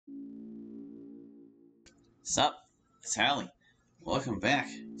Sup? It's Hallie. Welcome back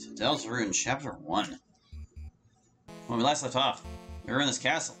to Deltarune Chapter 1. When we last left off, we were in this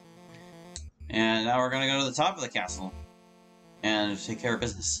castle. And now we're going to go to the top of the castle and take care of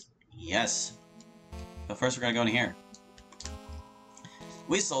business. Yes. But first we're going to go in here.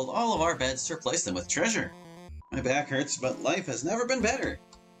 We sold all of our beds to replace them with treasure. My back hurts, but life has never been better.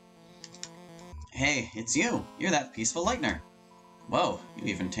 Hey, it's you. You're that peaceful lightner. Whoa, you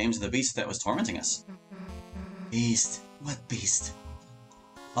even tamed the beast that was tormenting us. Beast? What beast?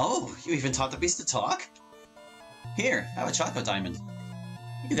 Oh, you even taught the beast to talk? Here, have a Choco Diamond.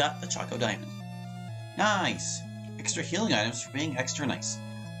 You got the Choco Diamond. Nice! Extra healing items for being extra nice.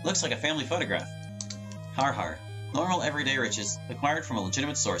 Looks like a family photograph. Har har. Normal everyday riches, acquired from a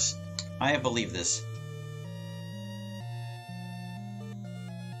legitimate source. I believe this.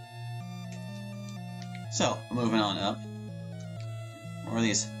 So, moving on up. What are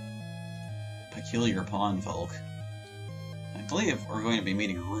these? Peculiar pawn folk. I believe we're going to be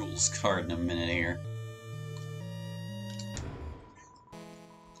meeting Rules Kaard in a minute here.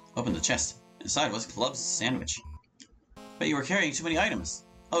 Open the chest. Inside was Club's sandwich. But you were carrying too many items.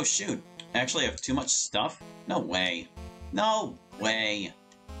 Oh shoot. I actually have too much stuff? No way. No way.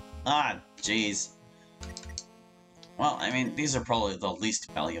 Ah, jeez. Well, I mean, these are probably the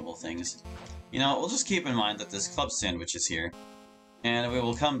least valuable things. You know, we'll just keep in mind that this club sandwich is here. And we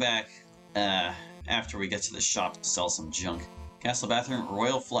will come back, after we get to the shop to sell some junk. Castle bathroom,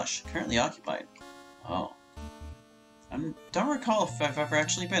 Royal Flush, currently occupied. Oh. I don't recall if I've ever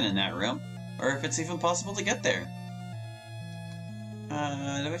actually been in that room, or if it's even possible to get there. Do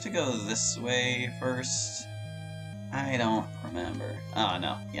we have to go this way first? I don't remember. Ah,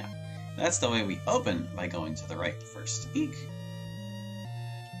 no, yeah. That's the way we open, by going to the right first. Eek.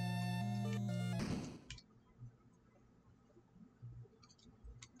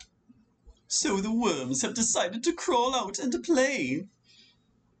 So the worms have decided to crawl out and to play.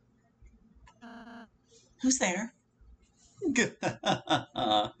 Who's there?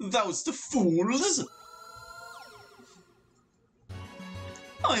 Thou's the fools!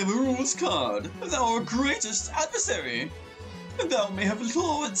 I am a Rules Kaard, thou our greatest adversary. Thou may have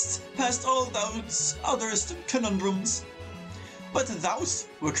advanced past all thou's otherest conundrums. But thous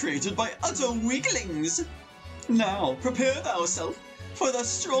were created by utter weaklings. Now prepare thyself for the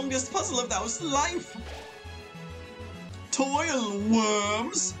strongest puzzle of thou's life. Toil,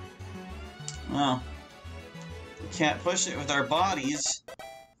 worms! Well, we can't push it with our bodies.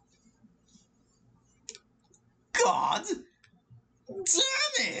 God!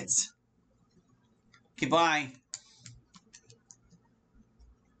 Damn it! Goodbye.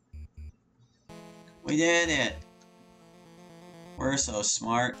 We did it. We're so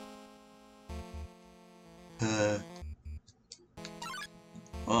smart.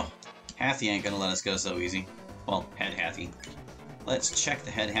 Oh, Hathy ain't gonna let us go so easy. Well, Head Hathy. Let's check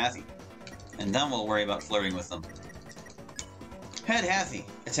the Head Hathy. And then we'll worry about flirting with them. Head Hathy.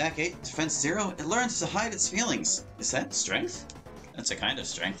 Attack 8, Defense 0. It learns to hide its feelings. Is that strength? That's a kind of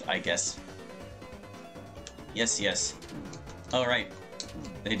strength, I guess. Yes, yes. Oh, right.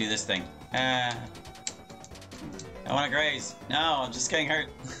 They do this thing. I want to graze. No, I'm just getting hurt.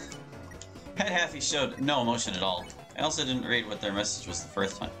 Head Hathy showed no emotion at all. I also didn't read what their message was the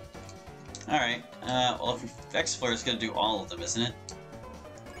first time. Alright, well, if X-Flirt is going to do all of them, isn't it?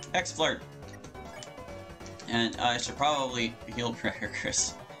 X-Flirt! And I should probably heal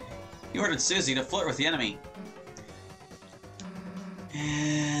Chris. He ordered Susie to flirt with the enemy.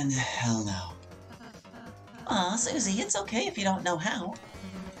 And hell no. Aw, Susie, it's okay if you don't know how.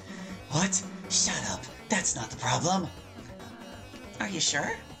 What? Shut up. That's not the problem. Are you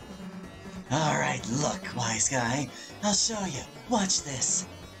sure? Alright, look, wise guy. I'll show you. Watch this.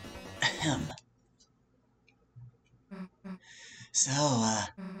 Ahem. So,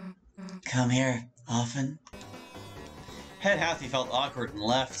 come here often? Head Hathy felt awkward and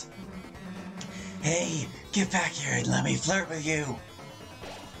left. Hey, get back here and let me flirt with you.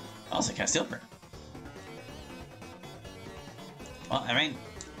 Also cast Silver. Well, I mean,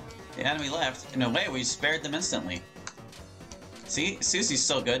 the enemy left. In a way, we spared them instantly. See? Susie's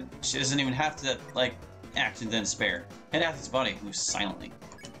so good, she doesn't even have to, like, act and then spare. Head Hathy's body moves silently.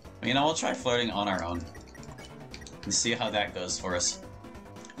 But, you know, we'll try flirting on our own. And see how that goes for us.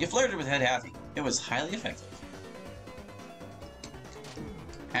 You flirted with Head Hathy. It was highly effective.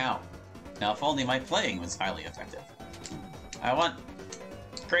 Ow. Now, if only my playing was highly effective. I want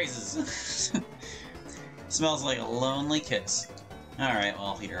grazes. Smells like a lonely kiss. Alright,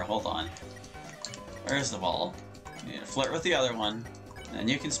 well, here, hold on. Where's the ball? You need to flirt with the other one, and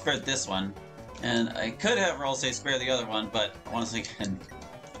you can spread this one. And I could have Roll say spare the other one, but once again,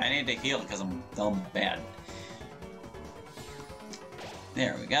 I need to heal because I'm dumb bad.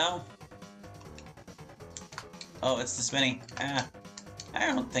 There we go. Oh, it's the spinny. Ah, I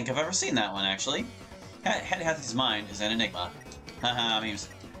don't think I've ever seen that one, actually. Hathy's mind is an enigma. Haha, memes.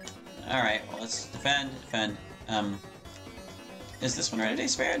 Alright, well, let's defend. Is this one ready to be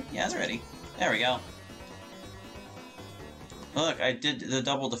spared? Yeah, it's ready. There we go. Look, I did the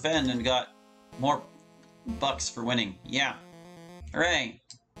double defend and got more bucks for winning. Yeah. Hooray!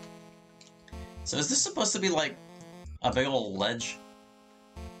 So is this supposed to be like a big old ledge?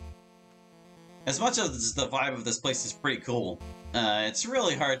 As much as the vibe of this place is pretty cool, it's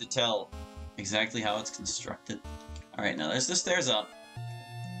really hard to tell exactly how it's constructed. Alright, now there's the stairs up.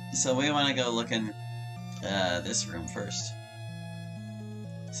 So we want to go look in this room first.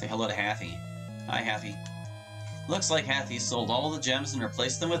 Say hello to Hathy. Hi, Hathy. Looks like Hathy sold all the gems and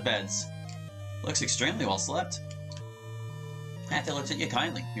replaced them with beds. Looks extremely well slept. Hathy looked at you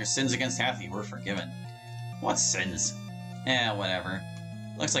kindly. Your sins against Hathy were forgiven. What sins? Eh, whatever.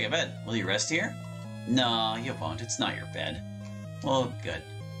 Looks like a bed. Will you rest here? No, you won't. It's not your bed. Well, good.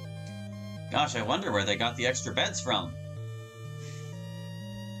 Gosh, I wonder where they got the extra beds from.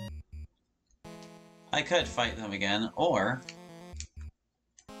 I could fight them again, or...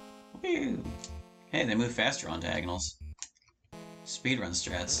 Whew. Hey, they move faster on diagonals. Speedrun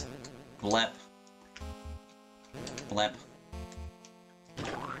strats. Blep. Blep.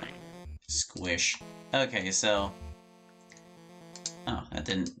 Squish. Okay, so... Oh, that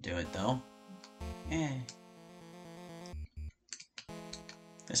didn't do it, though. Eh.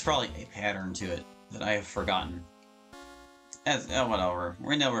 There's probably a pattern to it that I have forgotten. Whatever.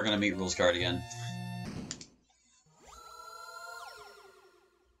 We know we're gonna meet Rules Guard again.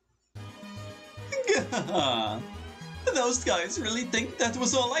 Those guys really think that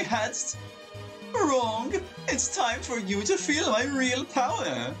was all I had? Wrong! It's time for you to feel my real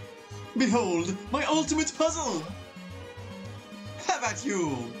power! Behold, my ultimate puzzle! How about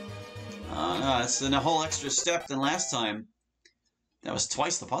you? No, it's in a whole extra step than last time. That was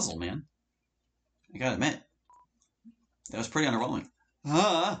twice the puzzle, man. I gotta admit. That was pretty underwhelming.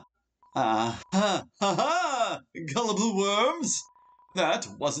 Gullible worms! That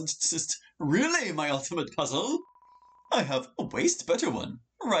wasn't just really my ultimate puzzle. I have a waste better one,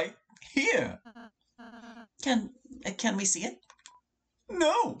 right here. Can we see it?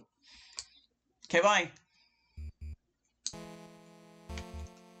 No! Okay, bye.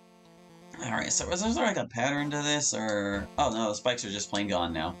 Alright, so is there like a pattern to this, or... Oh no, the spikes are just plain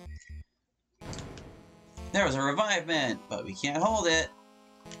gone now. There was a revivement, but we can't hold it.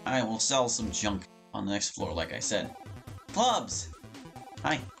 I will sell some junk on the next floor, like I said. Clubs!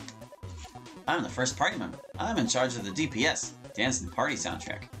 Hi. I'm the first party member. I'm in charge of the DPS, Dance and Party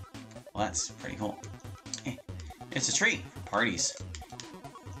soundtrack. Well, that's pretty cool. It's a treat for parties.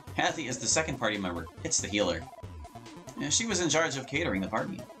 Hathy is the second party member. It's the healer. She was in charge of catering the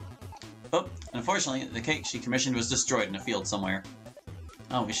party. Oh, unfortunately, the cake she commissioned was destroyed in a field somewhere.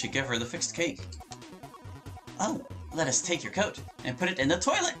 Oh, we should give her the fixed cake. Oh, let us take your coat and put it in the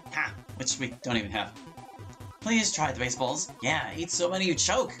toilet! Ha! Which we don't even have. Please try the baseballs. Yeah, eat so many you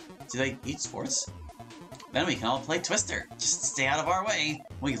choke. Do they eat sports? Then we can all play Twister. Just stay out of our way.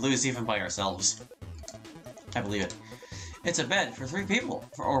 We lose even by ourselves. I believe it. It's a bed for 3 people,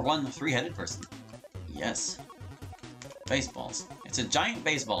 or one 3-headed person. Yes. Baseballs. It's a giant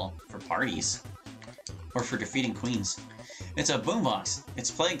baseball for parties. Or for defeating queens. It's a boombox.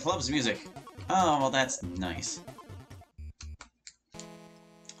 It's playing club's music. Oh, well that's nice.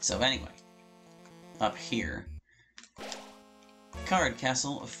 So anyway. Up here. Kaard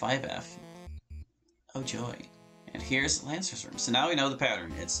Castle of 5F. Oh joy. And here's Lancer's room. So now we know the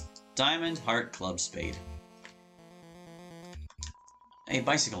pattern. It's Diamond, Heart, Club, Spade. A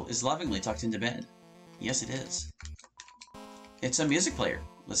bicycle is lovingly tucked into bed. Yes, it is. It's a music player.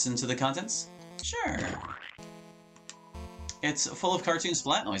 Listen to the contents? Sure. It's full of cartoon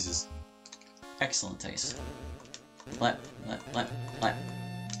splat noises. Excellent taste. Lep.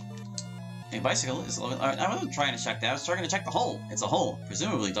 A bicycle is... I wasn't trying to check that. I was trying to check the hole. It's a hole,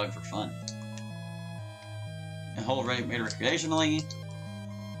 presumably dug for fun. A hole made recreationally.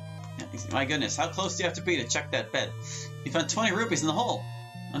 My goodness, how close do you have to be to check that bed? You found 20 rupees in the hole.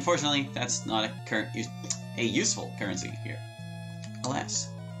 Unfortunately, that's not a useful currency here. Alas.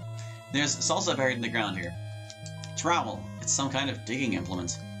 There's salsa buried in the ground here. Trowel. It's some kind of digging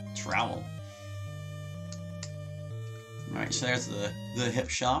implement. Trowel. Alright, so there's the hip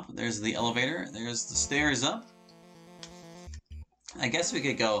shop, there's the elevator, there's the stairs up. I guess we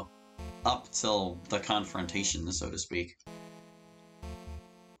could go up till the confrontation, so to speak.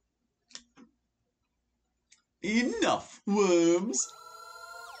 Enough, worms!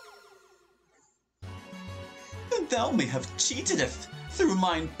 Thou may have cheated through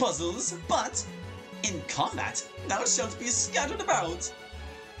mind puzzles, but in combat thou shalt be scattered about.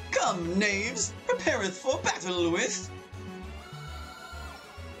 Come, knaves, prepareth for battle with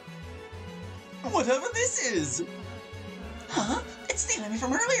whatever this is. Huh? It's the enemy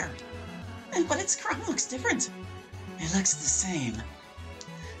from earlier. But its crown looks different. It looks the same.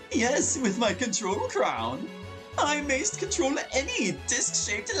 Yes, with my control crown, I mayst control any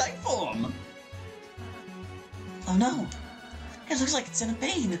disc-shaped life form. Oh no, it looks like it's in a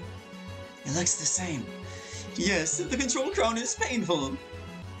pain. It looks the same. Yes, the control crown is painful,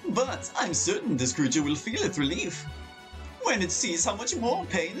 but I'm certain this creature will feel its relief when it sees how much more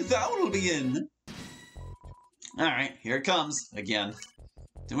pain thou will be in. Alright, here it comes again.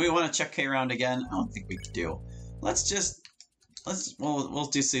 Do we want to check K around again? I don't think we do. We'll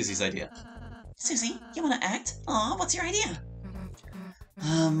do Susie's idea. Susie, you want to act? Aw, what's your idea?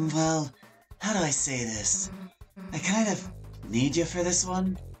 Well, how do I say this? I kind of need you for this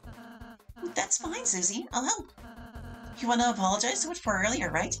one. That's fine, Susie. I'll help. You want to apologize to it for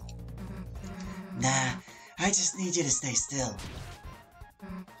earlier, right? Nah, I just need you to stay still.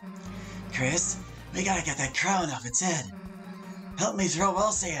 Chris, we gotta get that crown off its head. Help me throw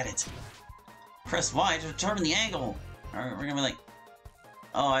Elsie at it. Press Y to determine the angle. Alright, we're gonna be like...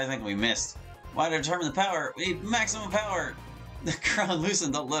 Oh, I think we missed. Y to determine the power. We need maximum power. The crown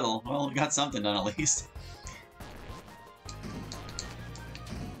loosened a little. Well, we got something done at least.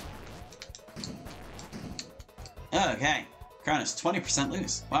 Okay. Crown is 20%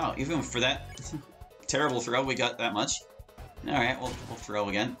 loose. Wow, even for that terrible throw, we got that much. Alright, we'll throw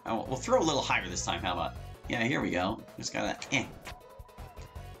again. Oh, we'll throw a little higher this time, how about? Yeah, here we go. Just gotta...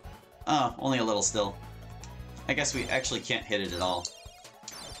 Oh, only a little still. I guess we actually can't hit it at all.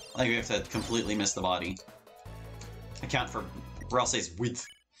 Like, we have to completely miss the body. Account for Ralsei's width.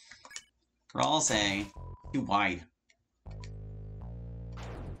 Ralsei, too wide.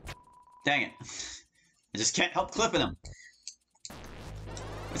 Dang it. I just can't help clipping him.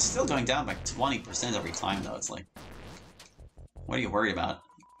 It's still going down by 20% every time, though. It's like... What are you worried about?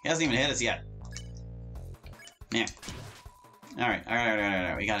 He hasn't even hit us yet. Yeah.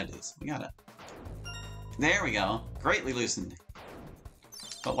 Alright. We gotta do this. We gotta... There we go. Greatly loosened.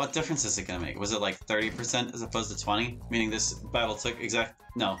 But what difference is it gonna make? Was it like 30% as opposed to 20? Meaning this battle took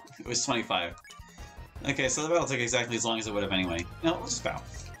No, it was 25. Okay, so the battle took exactly as long as it would have anyway. No, we'll just bow.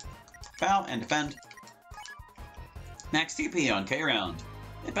 Bow and defend. Max TP on K round.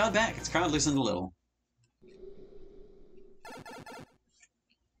 It bowed back. Its crown loosened a little.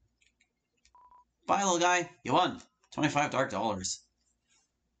 Bye, little guy. You won. 25 dark dollars.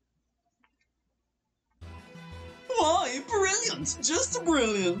 Why, brilliant! Just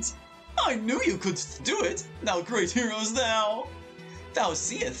brilliant! I knew you could do it, thou great heroes thou! Thou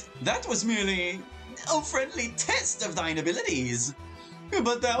seest, that was merely a friendly test of thine abilities.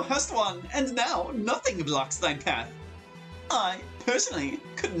 But thou hast won, and now nothing blocks thine path. I, personally,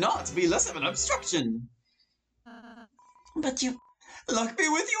 could not be less of an obstruction. But you... Luck be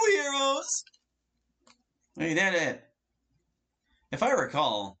with you, heroes! We did it! If I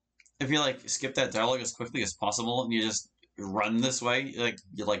recall, if you like skip that dialogue as quickly as possible and you just run this way,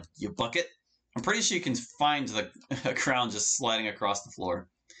 you book it, I'm pretty sure you can find a crown just sliding across the floor.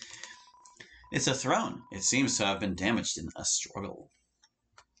 It's a throne. It seems to have been damaged in a struggle.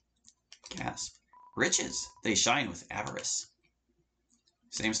 Gasp. Riches. They shine with avarice.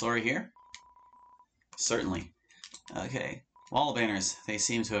 Same story here? Certainly. Okay. Wall banners. They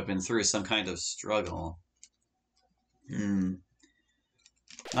seem to have been through some kind of struggle.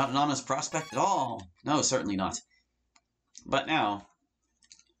 Not an honest prospect at all. No, certainly not. But now,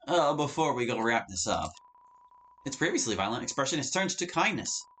 before we go wrap this up, its previously violent expression has turned to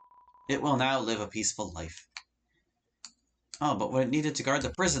kindness. It will now live a peaceful life. Oh, but what it needed to guard the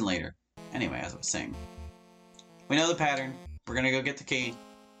prison later. Anyway, as I was saying, we know the pattern. We're gonna go get the key.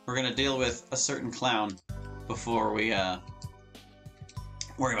 We're gonna deal with a certain clown before we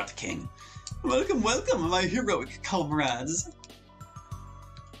worry about the king. Welcome, welcome, my heroic comrades.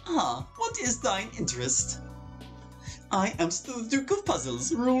 Ah, what is thine interest? I am still the Duke of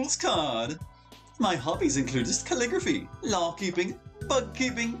Puzzles, rules Kaard. My hobbies include calligraphy, law-keeping,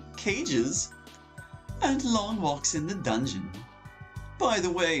 bug-keeping, cages, and long walks in the dungeon. By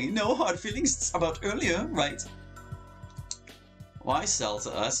the way, no hard feelings about earlier, right? Why sell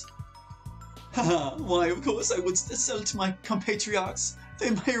to us? Haha, why of course I would sell to my compatriots,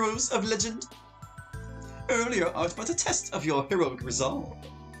 the heroes of legend. Earlier art but a test of your heroic resolve.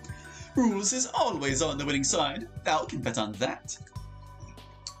 Rules is always on the winning side, thou can bet on that.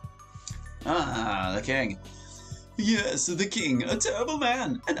 Ah, the king. Yes, the king, a terrible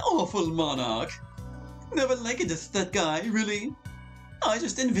man, an awful monarch. Never likedeth that guy, really. I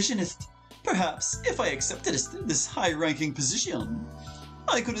just envisioneth. Perhaps, if I accepted this high-ranking position,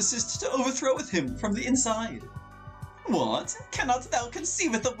 I could assist to overthroweth him from the inside. What? Cannot thou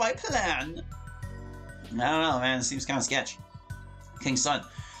conceiveth of my plan? I don't know, man. It seems kind of sketch. King's son.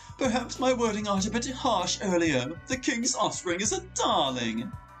 Perhaps my wording art a bit harsh earlier. The king's offspring is a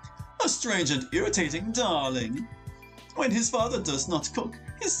darling. A strange and irritating darling. When his father does not cook,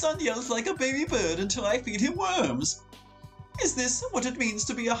 his son yells like a baby bird until I feed him worms. Is this what it means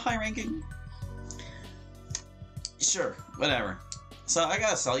to be a high-ranking? Sure, whatever. So I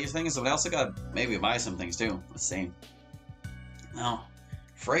gotta sell you things, but I also gotta maybe buy some things too. Let's see. Now,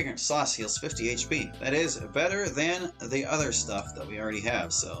 fragrant sauce heals 50 HP. That is better than the other stuff that we already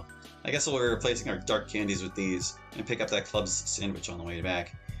have, so I guess we'll be replacing our dark candies with these and pick up that club's sandwich on the way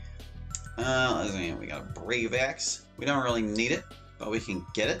back. Let's see, we got a Brave Axe. We don't really need it, but we can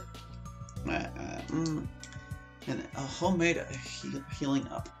get it. And a homemade healing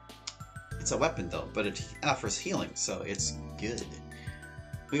up. It's a weapon though, but it offers healing, so it's good.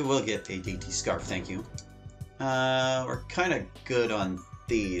 We will get a dainty scarf, thank you. We're kind of good on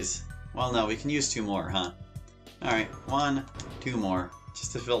these. Well, no, we can use 2 more, huh? Alright, 1, 2 more,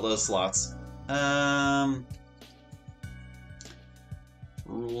 just to fill those slots.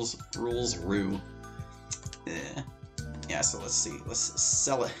 Rules, rue. Yeah, so let's see. Let's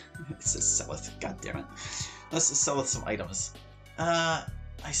sell it. It says sell it. God damn it. Let's sell it some items. I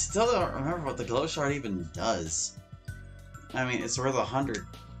still don't remember what the glow shard even does. I mean, it's worth 100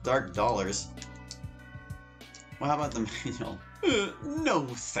 dark dollars. Well, how about the manual? No,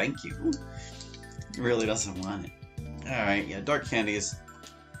 thank you. Really doesn't want it. Alright, yeah, dark candy is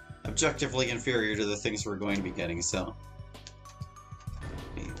objectively inferior to the things we're going to be getting, so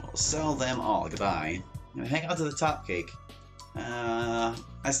we will sell them all. Goodbye. I'm gonna hang on to the top cake.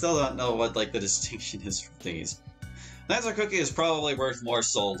 I still don't know what, like, the distinction is from these. That cookie is probably worth more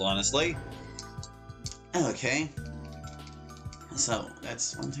sold, honestly. Okay. So,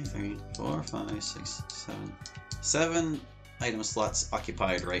 that's 1, 2, 3, 4, 5, 6, 7. 7 item slots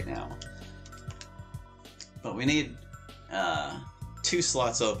occupied right now. But we need 2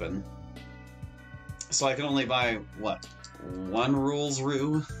 slots open. So I can only buy, what, 1 rules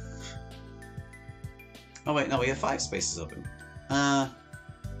rue? Oh wait, no, we have 5 spaces open.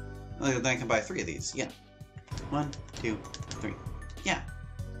 Then I can buy 3 of these, yeah. 1, 2, 3. Yeah.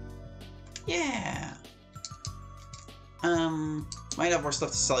 Yeah! Might have more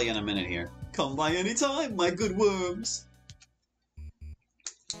stuff to sell you in a minute here. Come by any time, my good worms!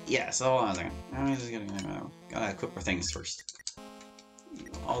 Yeah, so hold on a second. I'm just gotta equip our things first.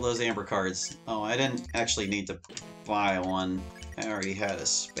 All those amber cards. Oh, I didn't actually need to buy one. I already had a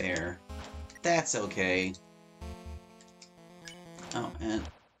spare. That's okay. Oh, and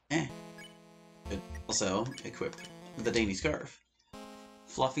could also equip the dainty scarf.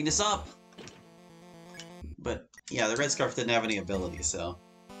 Fluffiness up! But yeah, the red scarf didn't have any ability, so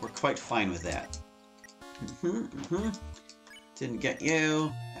we're quite fine with that. Didn't get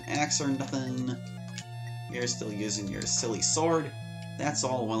you an axe or nothing. You're still using your silly sword. That's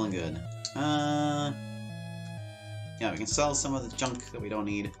all well and good. Yeah, we can sell some of the junk that we don't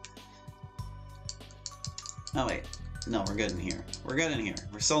need. Oh wait, no, we're good in here. We're good in here.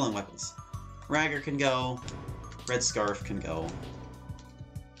 We're selling weapons. Ragger can go. Red scarf can go.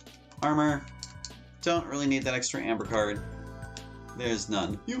 Armor. Don't really need that extra amber card. There's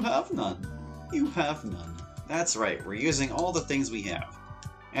none. You have none. You have none. That's right, we're using all the things we have.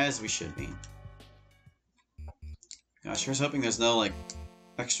 As we should be. Gosh, here's hoping there's no, like,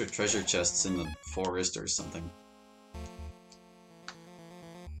 extra treasure chests in the forest or something.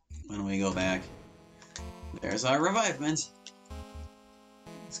 When we go back. There's our revivement.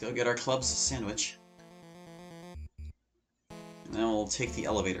 Let's go get our club's sandwich. And then we'll take the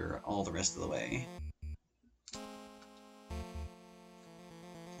elevator all the rest of the way.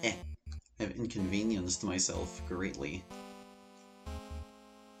 I've inconvenienced myself greatly.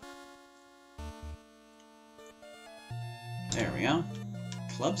 There we go.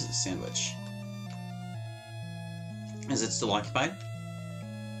 Club's sandwich. Is it still occupied?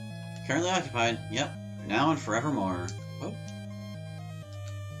 Currently occupied. Yep. Now and forevermore. Whoa.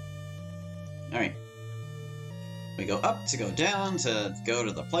 Alright. We go up to go down to go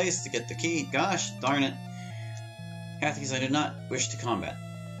to the place to get the key. Gosh darn it. Cathy's I do not wish to combat.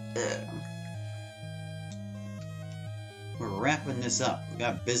 Ugh. We're wrapping this up. We've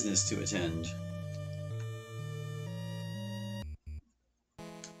got business to attend.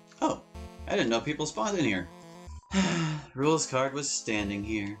 Oh, I didn't know people spawned in here. Rules card was standing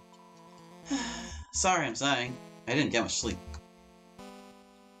here. Sorry, I'm sighing. I didn't get much sleep.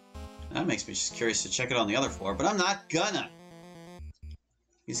 That makes me just curious to check it on the other floor, but I'm not gonna!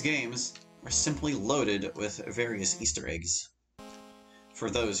 These games are simply loaded with various Easter eggs for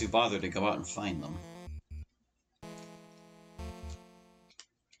those who bother to go out and find them.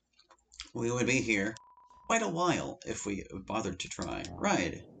 We would be here quite a while if we bothered to try.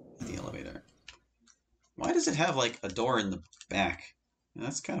 Ride the elevator. Why does it have, like, a door in the back?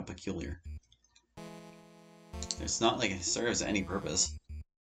 That's kind of peculiar. It's not like it serves any purpose.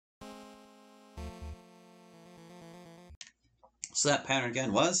 So that pattern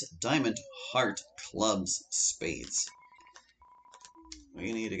again was diamond, heart, clubs, spades.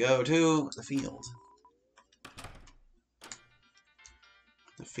 We need to go to the field.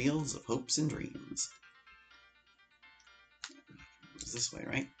 The fields of hopes and dreams. It was this way,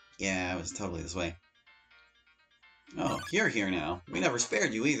 right? Yeah, it was totally this way. Oh, you're here now. We never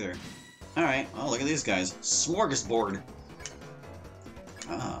spared you either. Alright, well, look at these guys. Smorgasbord.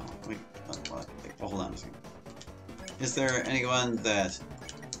 Oh, wait, what? Wait, hold on a second. Is there anyone that...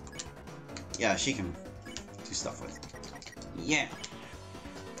 Yeah, she can do stuff with. Yeah.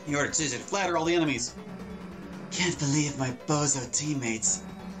 You ordered Susie to flatter all the enemies. Can't believe my bozo teammates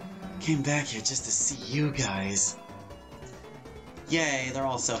came back here just to see you guys. Yay, they're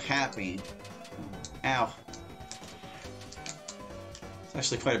all so happy. Ow. It's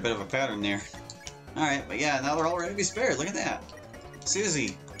actually quite a bit of a pattern there. Alright, but yeah, now they're all ready to be spared. Look at that.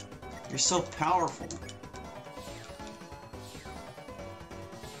 Susie, you're so powerful.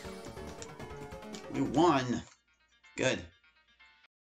 We won. Good.